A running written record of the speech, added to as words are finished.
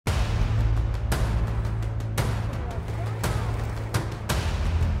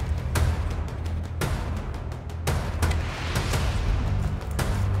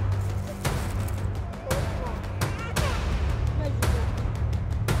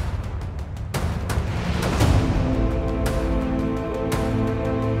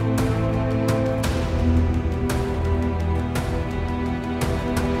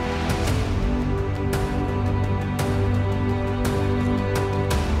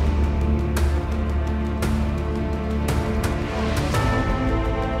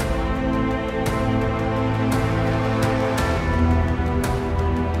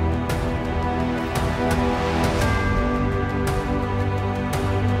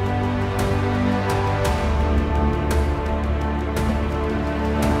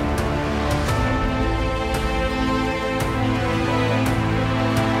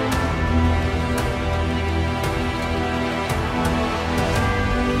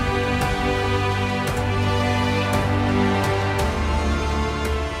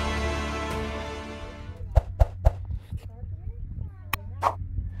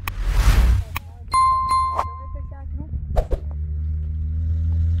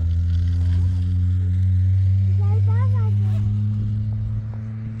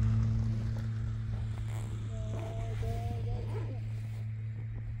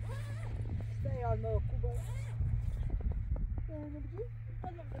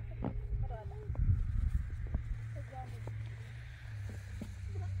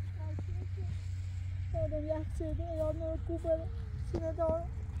آدم یک چیده یادم کوبه سینه دارم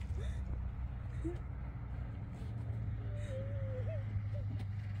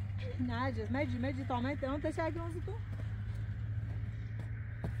Narges, mede tua mãe, então deixa aqui onde tu.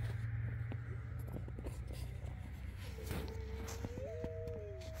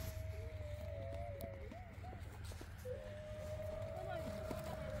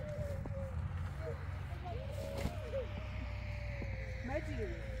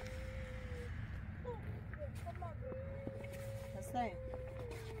 Mede. Assim.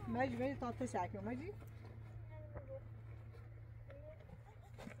 Mede, então deixa aqui, mede.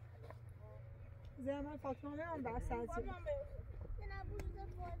 زمان فاطمه میام بس از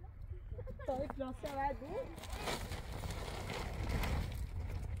تا فلانسه باید بود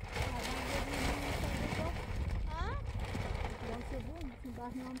فلانسه بود میتونیم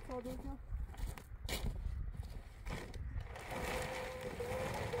بحنی هم صادر کنم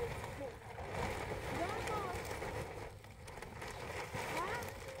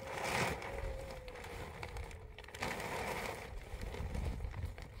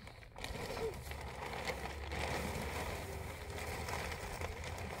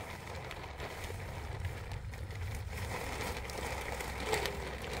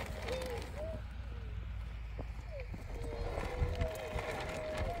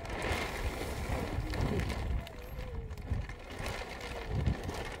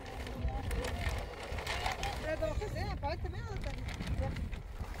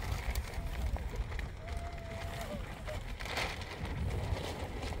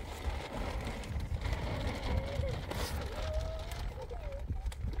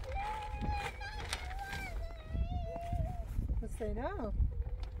نه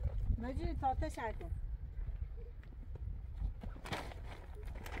مجید تا تشکر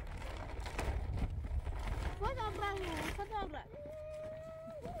خدا برو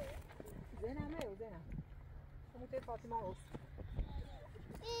زینم زینم تو فاطمه اوست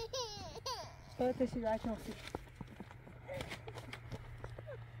تو تشی بچه اوستی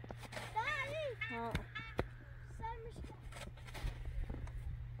ها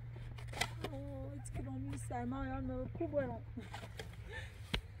هیچ که بامی سرما یادم خوب برم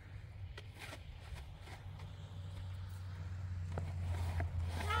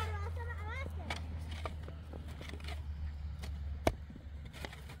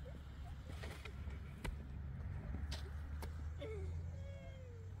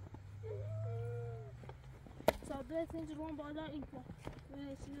صادقت اینجا روان بالا این کن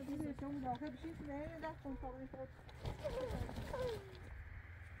دیگه شما داخل بشید نه دست کن تا این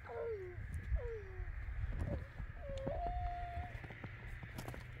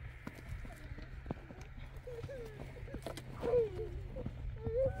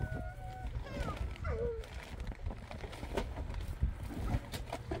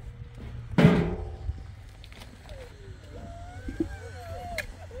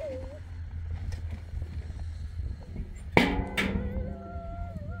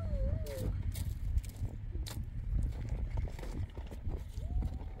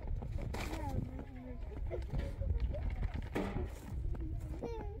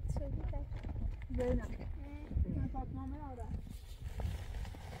زینب من فاطمه میارم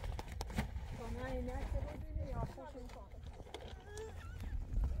خانه اینه که بودید یا خوشم کنم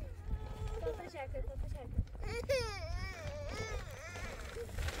تو تشکر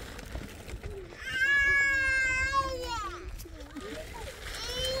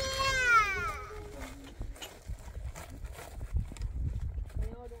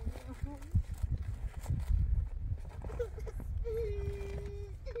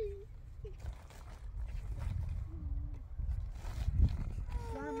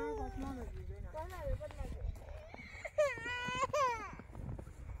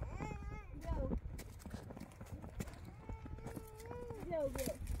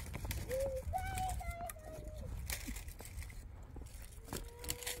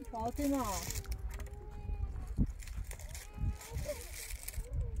فاطمه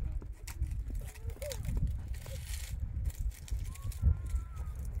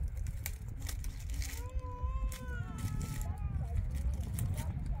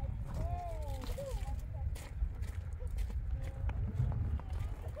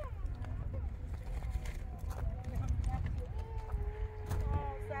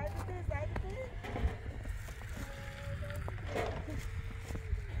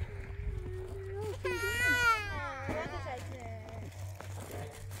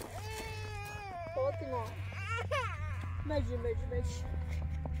مجی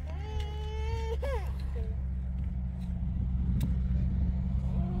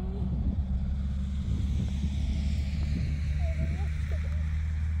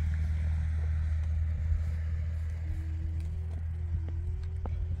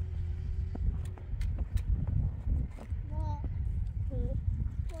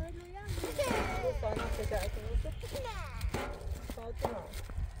فاطمه فاطمه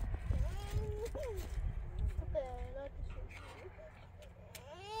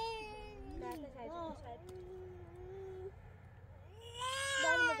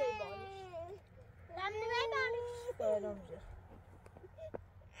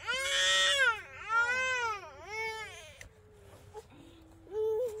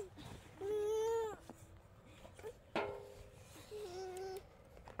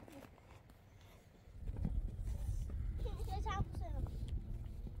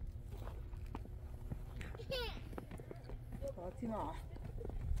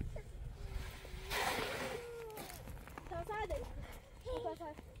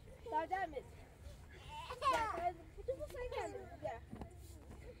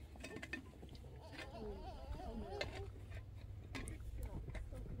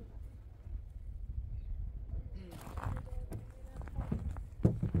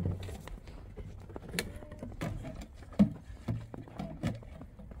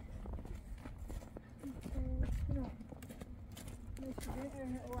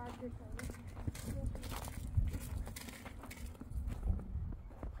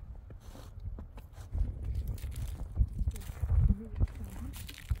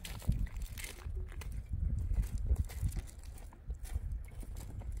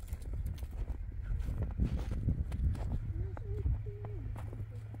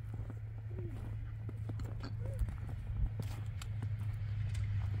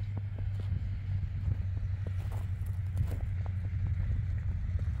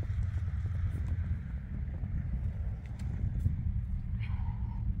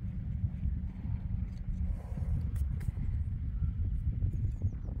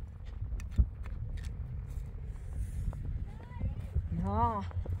ها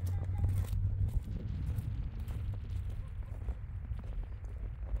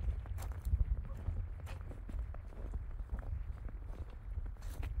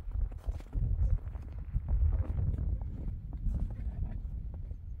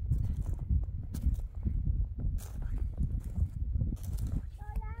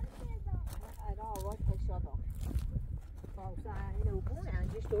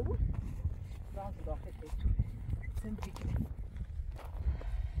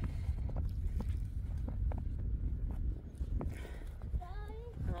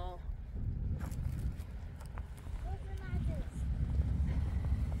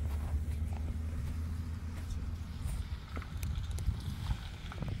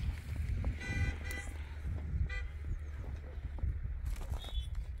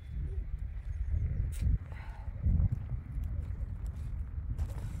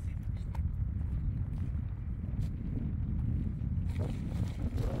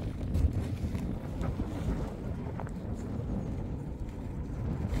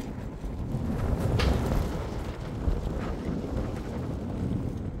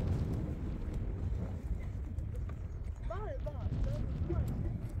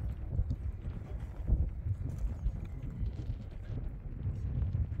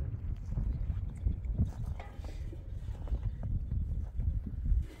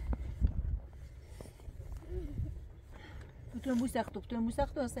بتون بوسخت بتون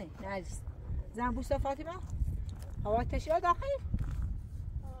بوسخت حسین نرجس زن بوسه فاطمه هوا تشیه داخل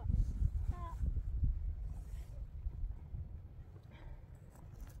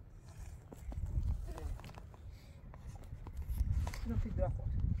شنو في درا خورد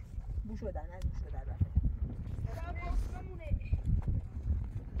بوشو در نه بوشو در داخل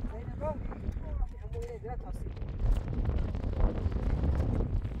زینبا همونه درا تاسی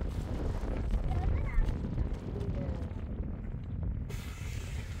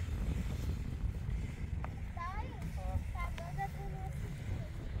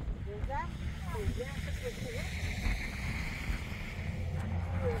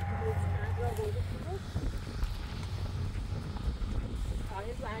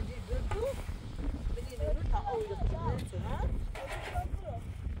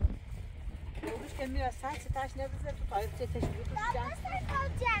تاش نبزه تو پایت چه تشویق تو جان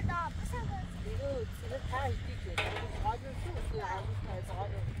بیرو چیز تاش دیگه قادر تو یا عروس تاش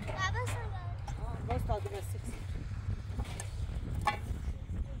قادر باز تازه بسیار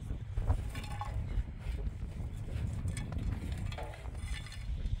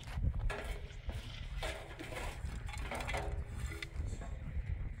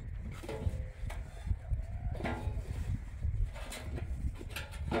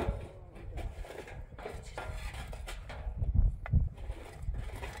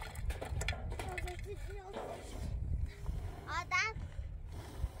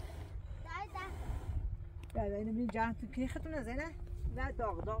اینو ببین جان تو کیختون زنه نه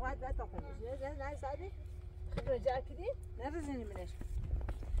داغ باید نه تا خونش نه سعدی خیلی رجع کردی؟ نه رزینی منش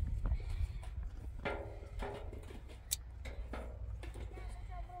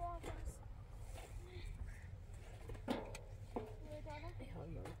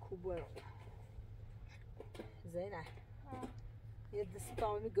خوبه زینه یه دستی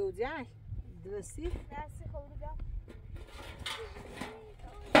تمامی گودیان درستی؟ دستی خوبی بیا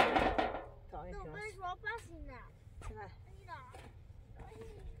تا این دوباره واپس اینه نه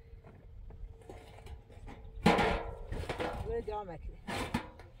برای دیام اکلی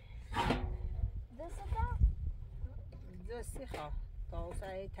دستی خواه تا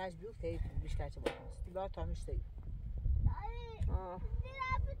اوسه تشبیه تایید بیشتر چه باید نست بیا تا میشتایی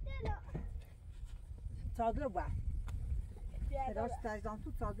صادر باید راست تجدان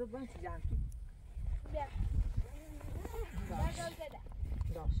تو صادر باید چی جمع کی بیا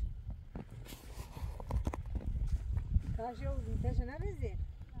داشت کاش یه وزیتش نریزی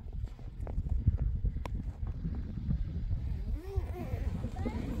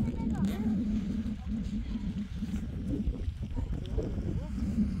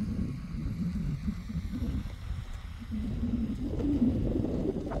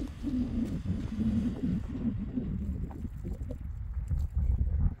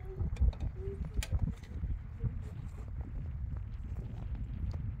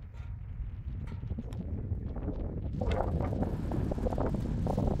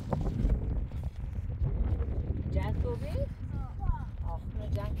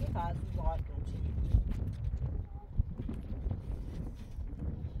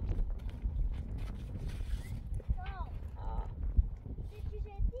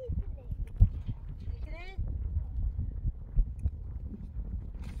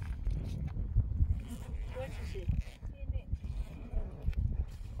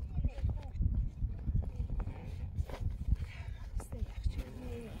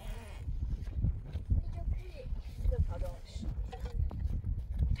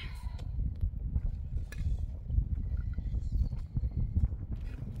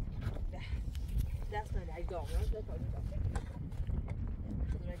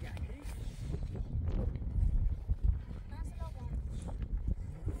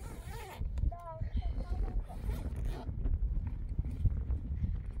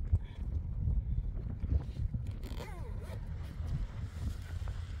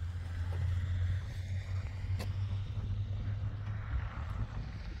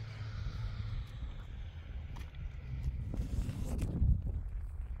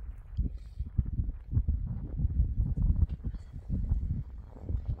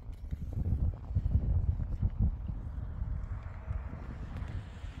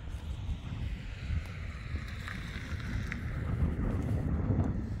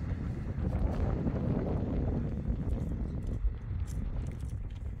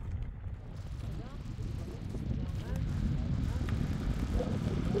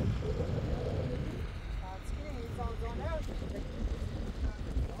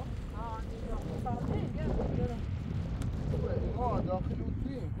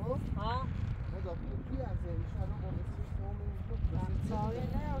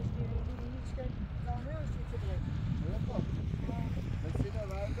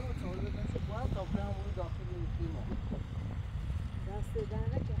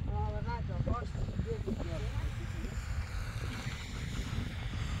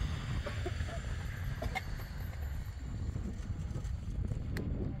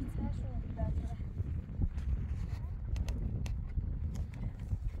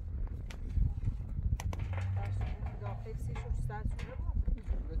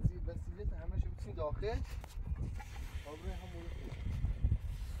داخل آبروی هم مورد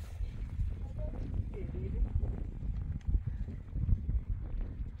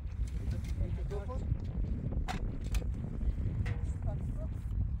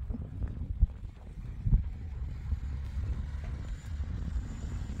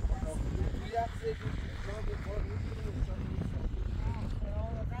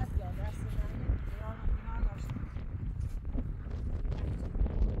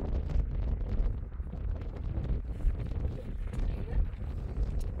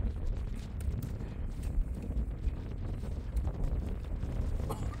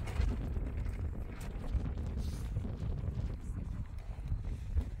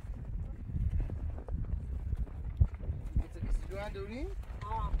دورین؟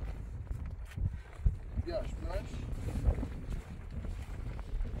 بیاش بیاش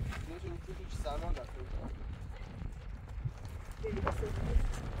بیاش اون توش سلمان دست بکنم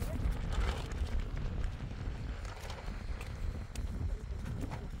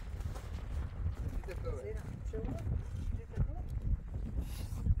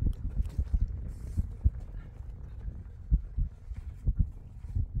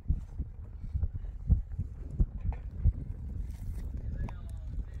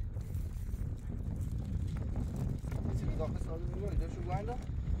Uganda?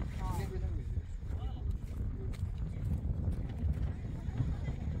 Ne bileyim.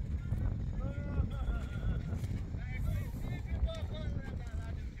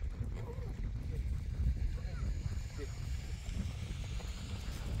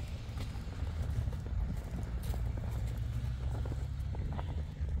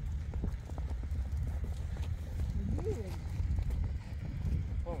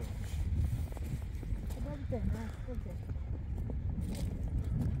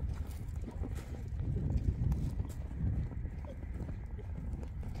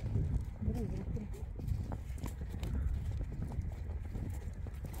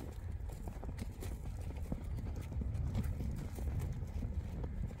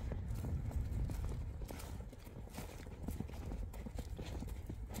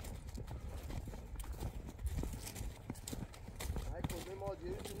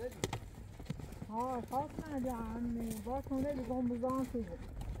 ها فاطمه جان با کنه دیگه بزن تو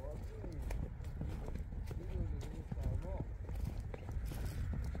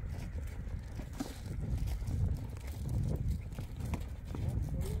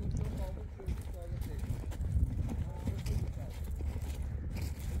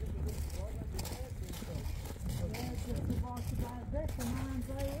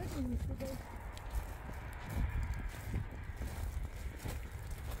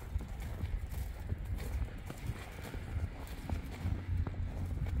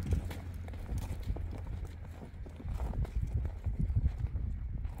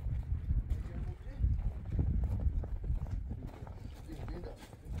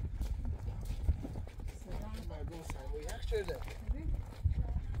Şöyle.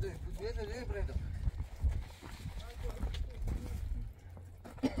 Bu niye de Brenda?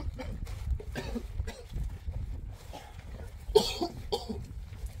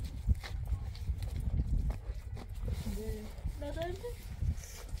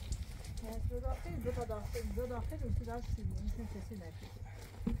 دو داخل و تو دست سیبی میتون کسی نکید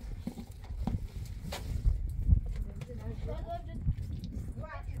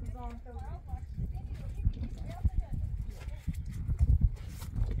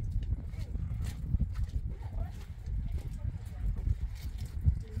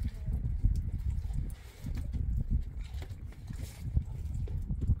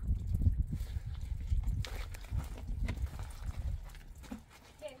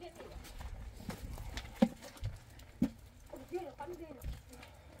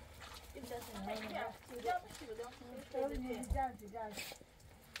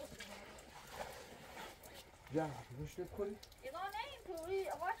Ya, işte koy. Ya ne yapayım?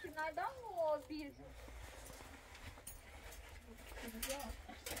 Ama nereden o bir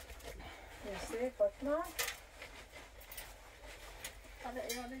Neyse Fatma. Hadi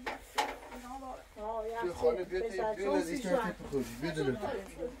eyvallah. Bir خانه بیا نزدیکتر تیپ خودی بیا دلو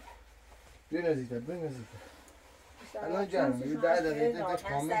بیا نزدیکتر الان گرمه یه 10 دقیقه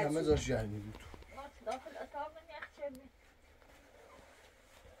کامل همه زاش گرمی بود داخل اتاق یخچال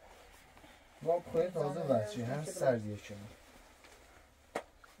ما خونه تازه وچی هم سردیه کنم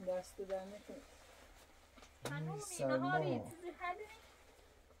دست دمتون نهاری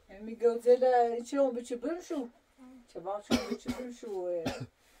میگه زل چی اون بچه برشو چه باچه اون بچه برشو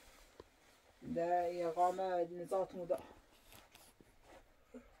ده اقامه نزات مودا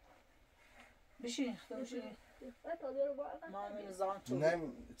بشین بشین ما من نظام تو نه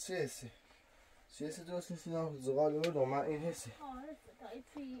چه حسی؟ چه حسی درست نیستی نه زغال آوردم من این حسی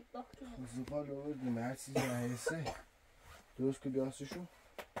زغال آوردیم هر چیزی نه حسی درست که بیاستشون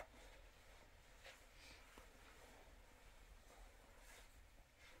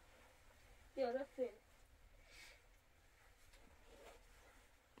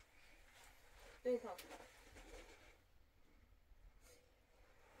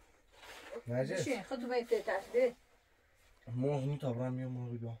نرجس بشین خودتو باید تشبیه مرغ میتابرم یا مرغ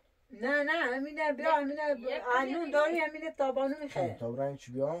بیام نه امینه بیا امینه الان داری امینه تابانو میخواه تابرم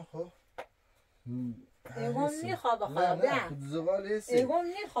چی بیام خب ایگون میخواه بخواه نه خود زغال حسی ایگون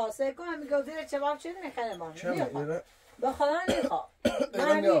میخواه سکو همی گذیر چباب چه میخواه ما چرا؟ بخواه میخواه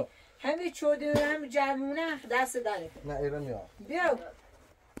همی چودی و همی جرمونه دست داره نه ایران میام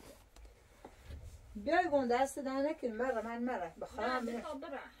بیا ایگون دست داره نکن مره بخواه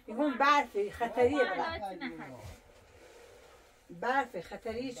ایگون برفی خطریه برفی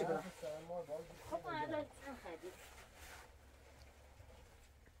خطریه چه برا خب من الان نخدی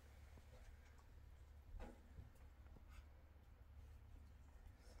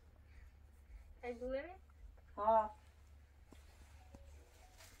ها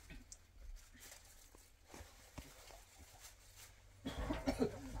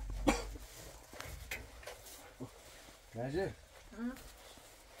نرجس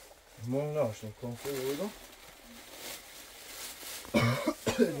Många år sedan kom för då.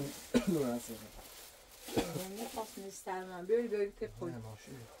 Nu är det Bunu pasını istemem. Böyle böyle tek koy. Ne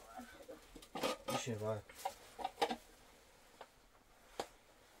maşı. Bir şey var.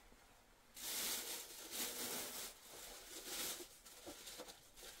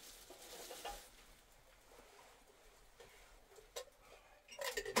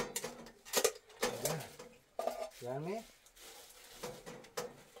 Gel mi?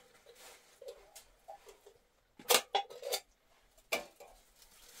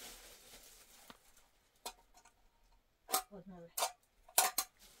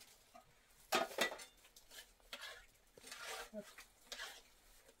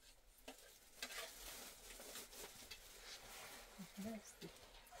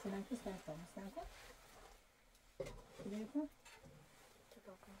 Sen anche stai qua, stai qua? Vedi qua?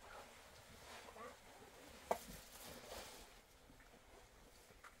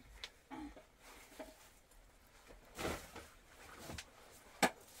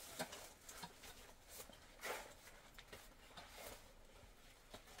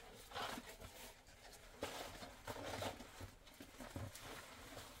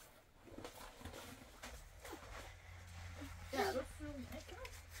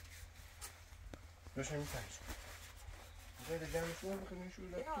 Proszę mi tańczyć. Zajdę gdzieś szło, bo nie szło.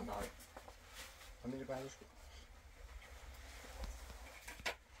 A mnie nie panie szło.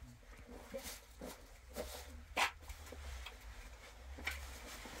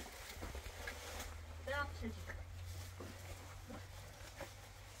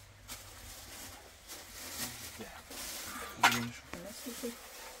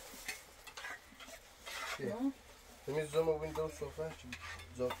 Temiz zoma Windows software için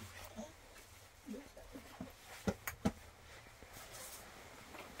zor.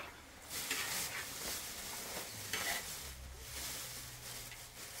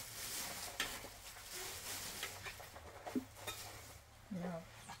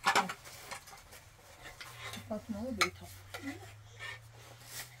 Fatma'yı büyük al.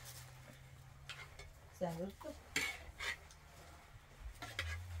 Sen yurttu.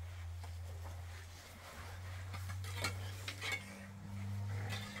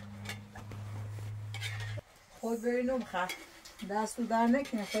 خود برینو بخواه دست رو در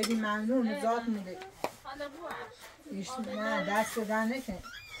نکنه خیلی ممنون ذات میده نه دست رو در نکنه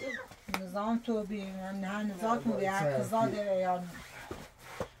نظام تو بی نه نظام تو بی اقتضاد یا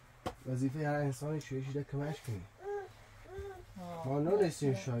وظیفه هر انسانی چیه چیده کمش کنی ما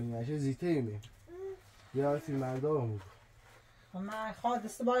نرسیم شاید نشه زیته ایمیم یا فیلم مردم من خواد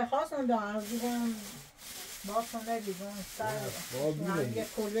استبای خواستم دارم از دیگم باز کنده دیگم سر من یه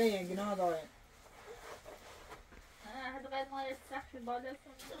کلوه یه گناه دارم باید ما سخت بالا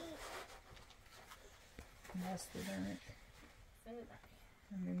دست بدنه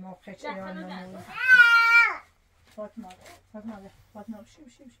همین موقع چه یا نمون فاطمه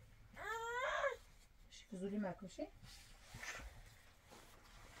بشی فضولی مکشی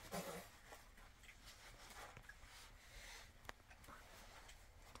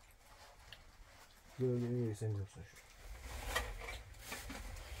Böyle sen yoksun şu.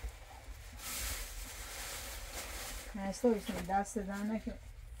 نه سویش می دست دن نکن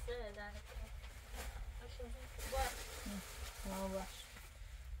باش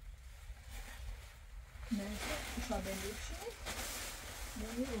نه شما بندیشی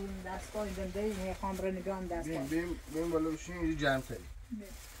نمیدونم دست پای دنده میخوام رو نگام دست پای بیم بالا بشین یه جمع تایی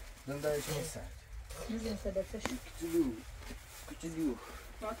دنده ایشون سرد میزیم سبتشی کچلو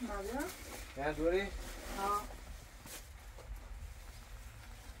فاطمه بیا نه دوری؟ ها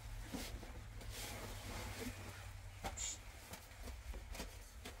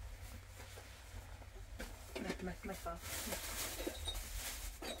مخ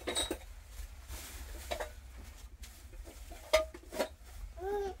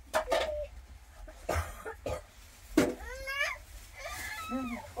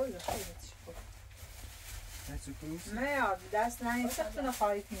نه دست نه سختونه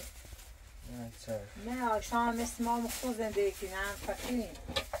خواهی کنی نه شما مثل ما مخصوص زندگی کنی هم فقیریم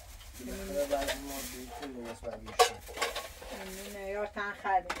نه یا تن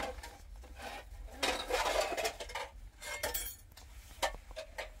خریم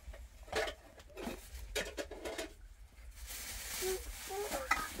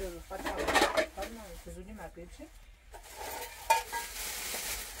Fatma fızuli mi yapıyor bir şey?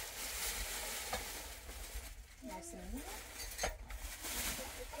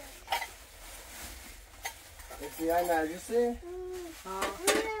 Rasul and Narges?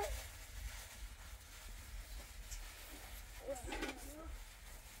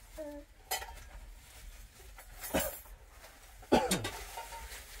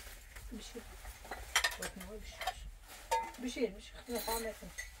 بشیر بشیر میخوام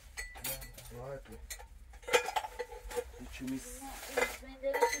نکن راحت بود هیچی نیست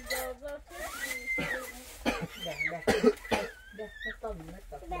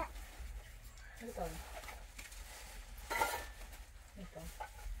ده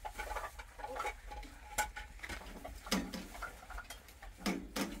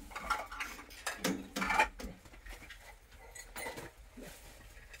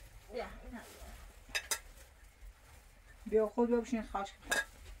بیا خود ببشین خاش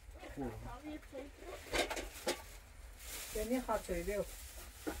بیا خاش توی بیا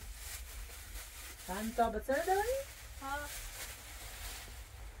هم تا بسره داری؟ ها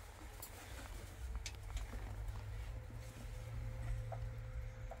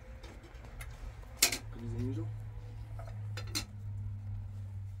بریزیم رو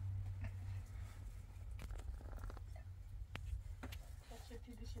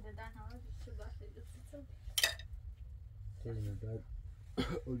خیلی بعد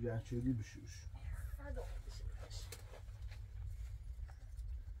اگرچلی بشوش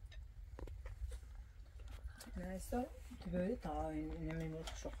نایستا تو بری تا این نمیمون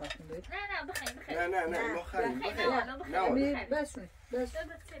شخص بری نه بخیر نه ما خیلی نه بسون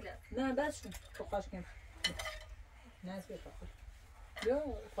نه بسون تو خواهش کن نه از بیا خواهش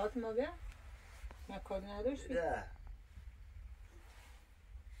بیا فاطمه بیا من کاری نداشتی نه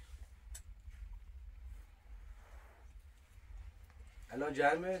الان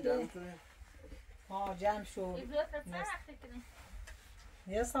جمعه کنه جمع شد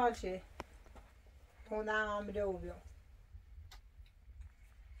یه سال چه تو نه عامله و بیا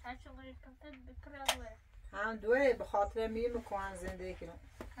هم دوه به خاطر میکنن زندگی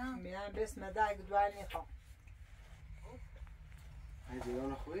کنم میرم بس مده اگه دوه نیخوام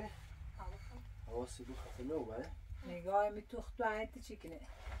دیگران خوبی؟ حواسی دو خفه نو بره؟ نگاه میتوخت تو اینتی چی کنه؟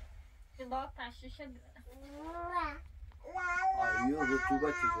 آیو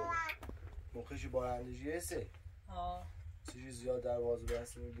رطوبتی جا موقعش بارندگی هسته چیزی زیاد در واضح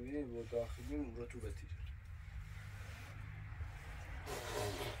بسته میبینی و داخلی رطوبتی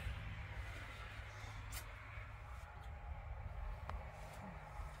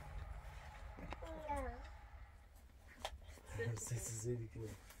جا سیزی دیگه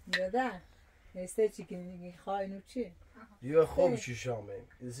داده نسته چی کنی خواهی نو چی؟ یه خوب چی شامه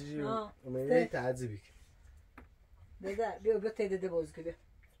یه چیزی امینه تعذیبی کن داده بیا تیده باز که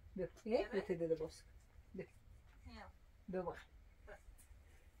بیا تیده باز بیا باید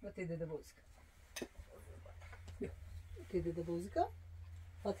بیا تیده باز که بیا تیده باز که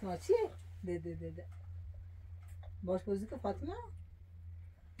فاطمه چیه؟ ده باش بازی که فاطمه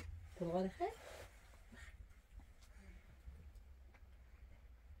طلقان خیر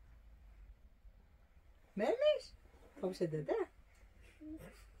مرمیش خوبشه داده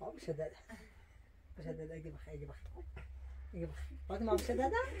خوبشه داده بشه داده اگه بخیر فاطمه بشه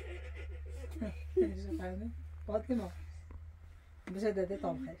داده فاطمه بشه داده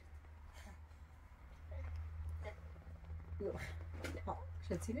تا بخیر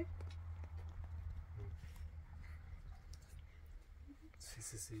شد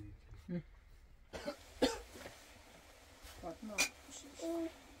سی فاطمه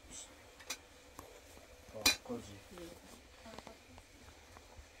قضی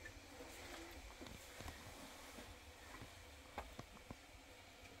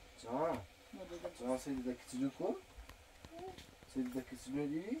جان سیدی ده کچلو کن سیدی ده کچلو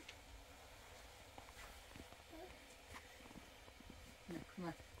دیدی؟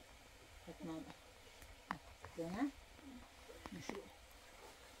 نه فاطمه نه نشو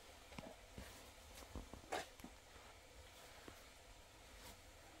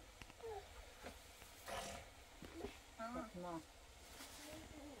فاطمه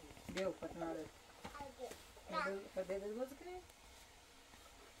بیا فاطمه بده باز کنی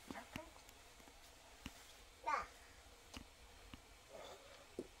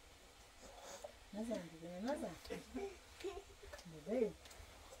نزن بده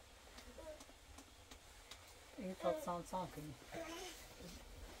این تا سان کنی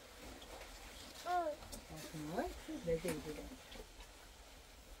فاطمه بده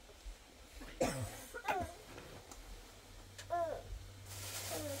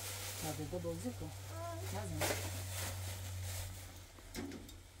بده بازی کن نزن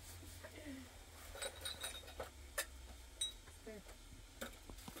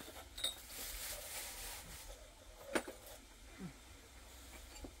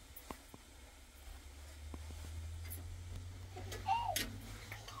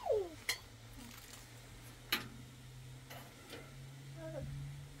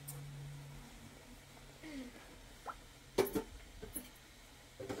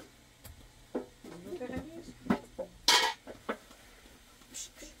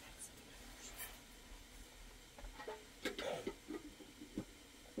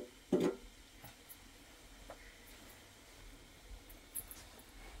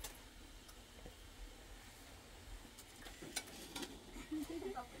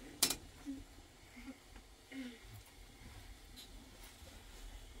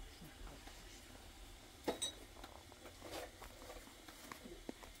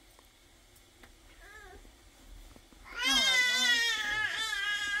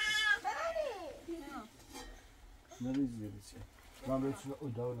چی من بهتون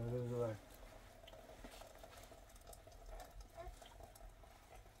ادا نمیذارم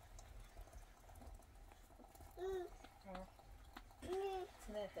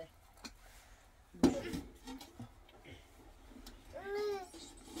نه خیر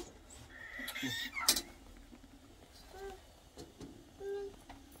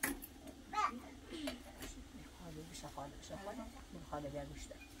خاله بیا گوشت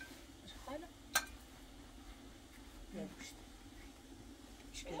خاله بیا گوشت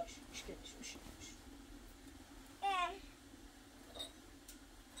اشکلش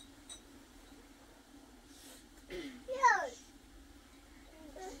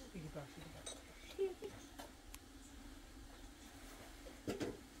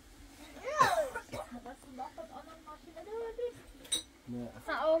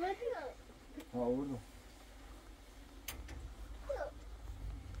نه آوردی؟ آوردم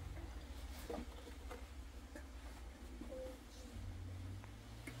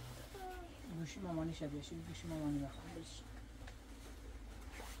گوشی مامانی شده شد گوشی مامانی بخوام بش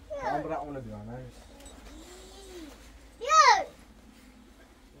هم برای اونو بیانه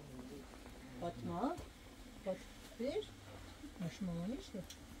فاطمه بیش گوشی مامانی شده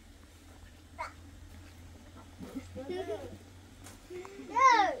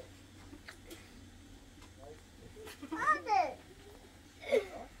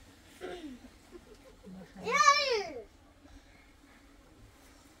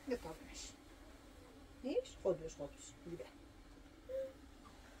نیش خودش بوده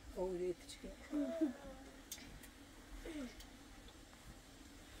اوه چیه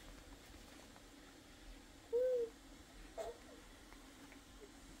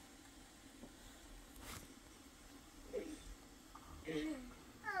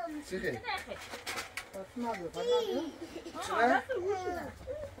چیه فاطمه بیا چرا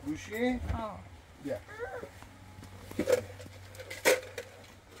گوشی بیا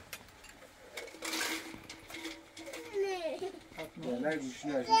نه گوشی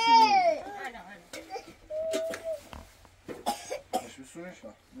نه مش بسونش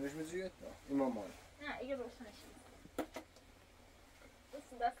ها مش مزیت امام مال نه ایگه روشنش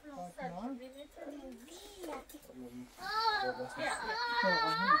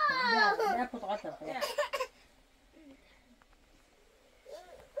لا قطعتها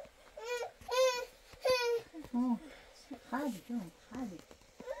خالي خالي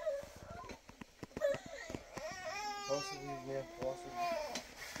واصل بيه واصل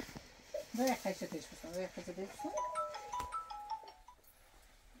رايح خشتش بس رايح خشتش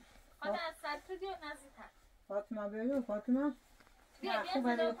خدا از سر تو نزدیک‌تر فاطمه بیا فاطمه بیا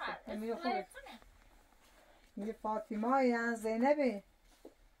خوبه میگه فاطمه یا زینبه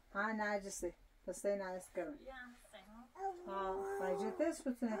ها نرجسه پسته نرس کرد ها فایجتش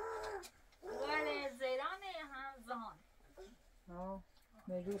بتونه ولی زیرانه هم زهان ها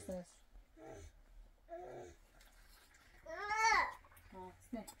مجوز نیست ها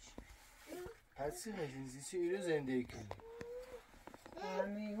سنش هستی هزینزی چه ایرو زندگی کنی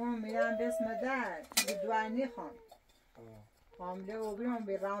میگم میرم بسم در گدوانی خان حامله و بیام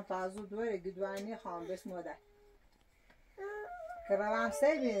بیرم تازو دوره گدوانی خان بسم در کرام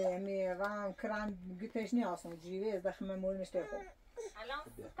سیبی میرم کرام گیتش نیاستم جیوه از دخمه مول مشته خون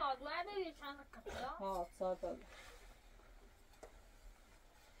الان تا دوره داری چند کپلا ها ساعت داری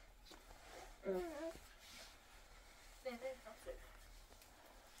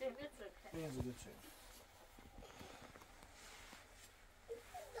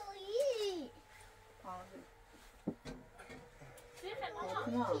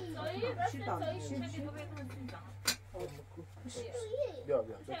بیا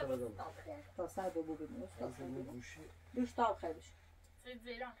تا ساعت دو بودیم گوشی دوش تاب خیلیش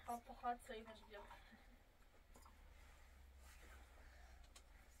زیران خواب بخواد سایی باشه بیا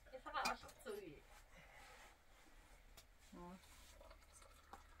یه فقط عاشق سویه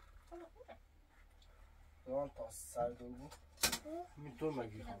دوان تا سر دو بود میتون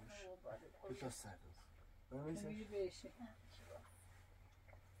مگی خاموش تو تا سر دو میگی بشه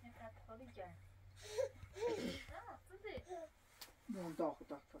یه کتخالی گرم نه توده دون داغ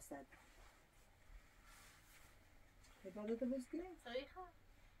تا سر بباده تو بزگیره سایی خواه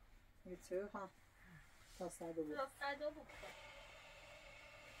یه چه خواه تا سر دو بود تا سر دو بود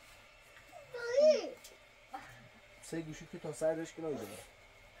سه گوشی که تا سر داشت که نایده به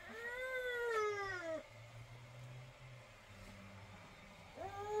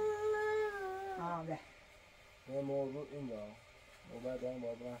نه موضوع این دارم موضوع دارم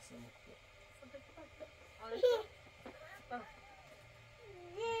باید بحث مکتب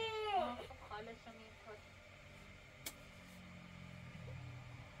خالشم این کار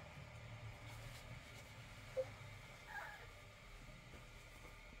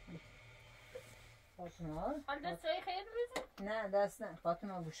فاطمه حال دستای خیلی بزن؟ نه دست نه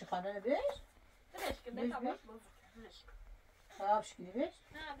فاطمه گوشی خاله رو بیش بلش کن بتا باش بزن بلش کن خراب شکلی بیش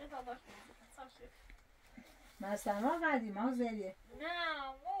نه بتا باش بزن ساشی مثلا قدیم ها زیریه نه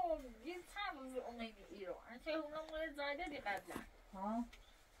مو یه چند روز اومدی ایران چه اونم مورد زایده دی قبلا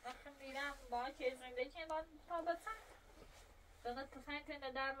وقتی میرم با که زندگی باید تا بسن فقط تفنگ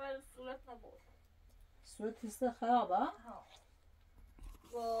کنه در و صورت نبود صورت است خراب ها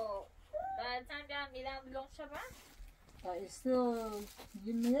و بعد هم بیام میرم بلون شبن تا استو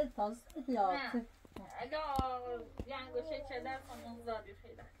یه میره تازه یا نه اگه ینگوشه چه در کنم زادی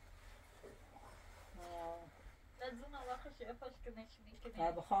خیلی لازم وقت شفاش کنش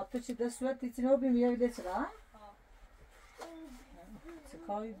میکنه به خاطر چی دست صورت تیتنو بیمیه بیده چرا؟ چه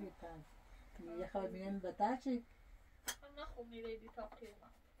کاری بیتن یه خواهی بینیم بتر چی؟ نه خوب میره دی تا قیمه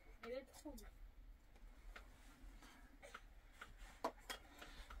میره خوب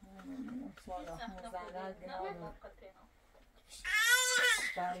سوالا مزنه گناه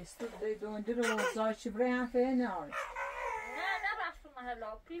بایستو دی دونده رو زایچی برای هم فیه نهاری نه رفتم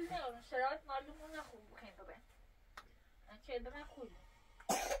محلا پیل نیارم شرایط معلومون نخوب بخیم ببین چه دارن خوب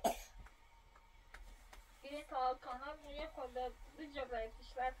گیرین تا کانال مویه خورده بجا برای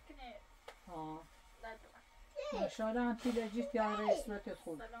پیشورد کنه ندارم شاید هم پیل جیت یاره صورتت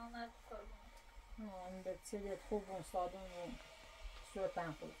خوب سلامت کنم این به سریت خوب و سادون و صورت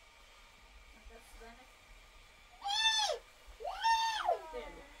هم خوب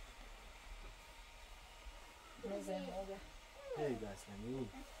هی دستمنی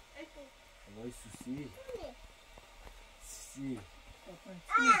وای سوسی سی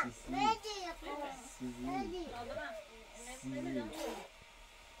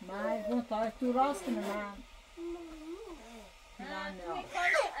من گون تا تو راست کنه من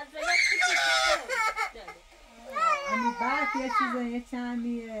همین بعد یه چیزه یه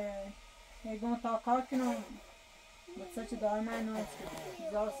چمیه یه گون تا کار کنم مثلا چه دار من نوز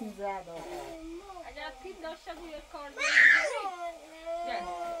کنم زار سین زرد اگر پیل داشته بود یک کار داریم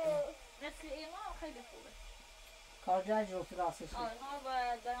مثل ایما خیلی خوبه کار جای جوفی راستش ما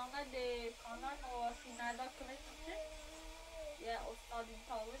و درآمد کانال و سینردا کنه یه استادی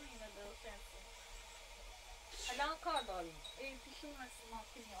تاور اینه درسته الان کار داریم این پیشون هستی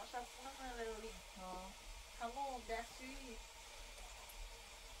ماکینی آشپزخونه من رولیم همون دستشویی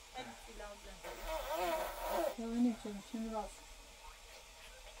خیلی سیلام زنده ببینید چون راست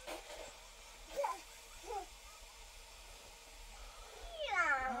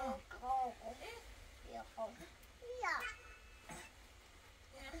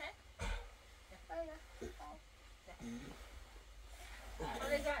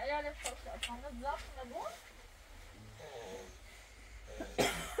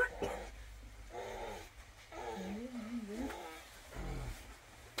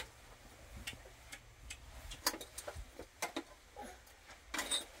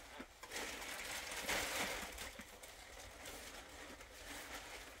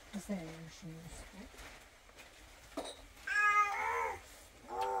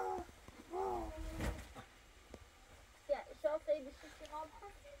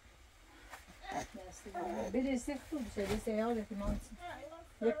بده سیخ تو بشه بده سیاره که مانسی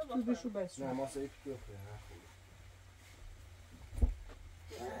یک تو بشو بس نه ما سیخ تو بخوره نه خوبه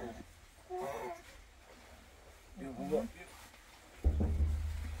بیا بابا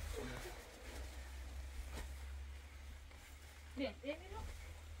بیا ببینو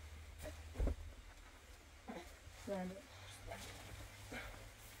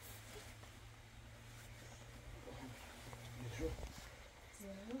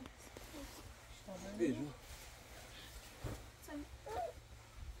Beijo.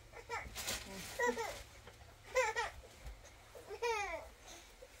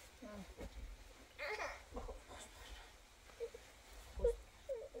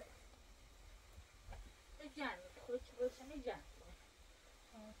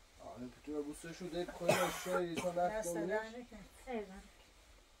 Porque você chudei com ele, show e só dá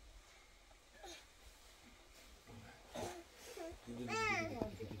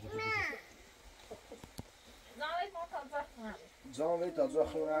زان تا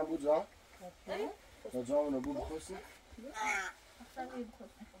زخم نبود زان تا زان نبود بخواستی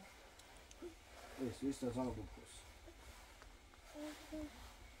ایست تا زان نبود بخواستی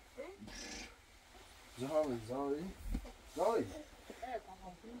زان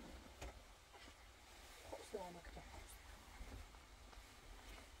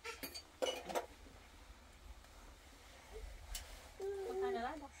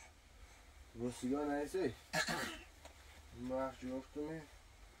Você não é esse aí? Mas de novo também.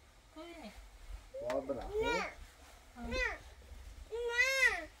 Bora.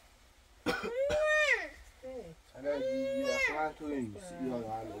 أنا دي أصلاً توين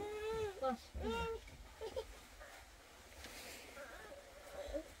سيارة على. باش.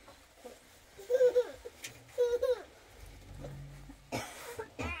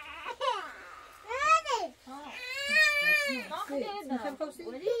 خم خوسي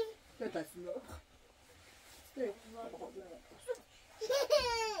لا تسمع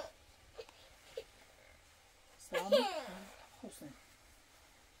سلام حسین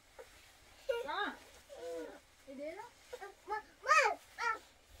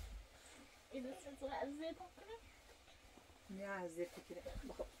إذا سنتغ الزيت ممكن؟ نه زیر فکر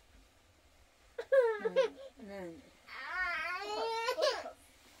بخور نه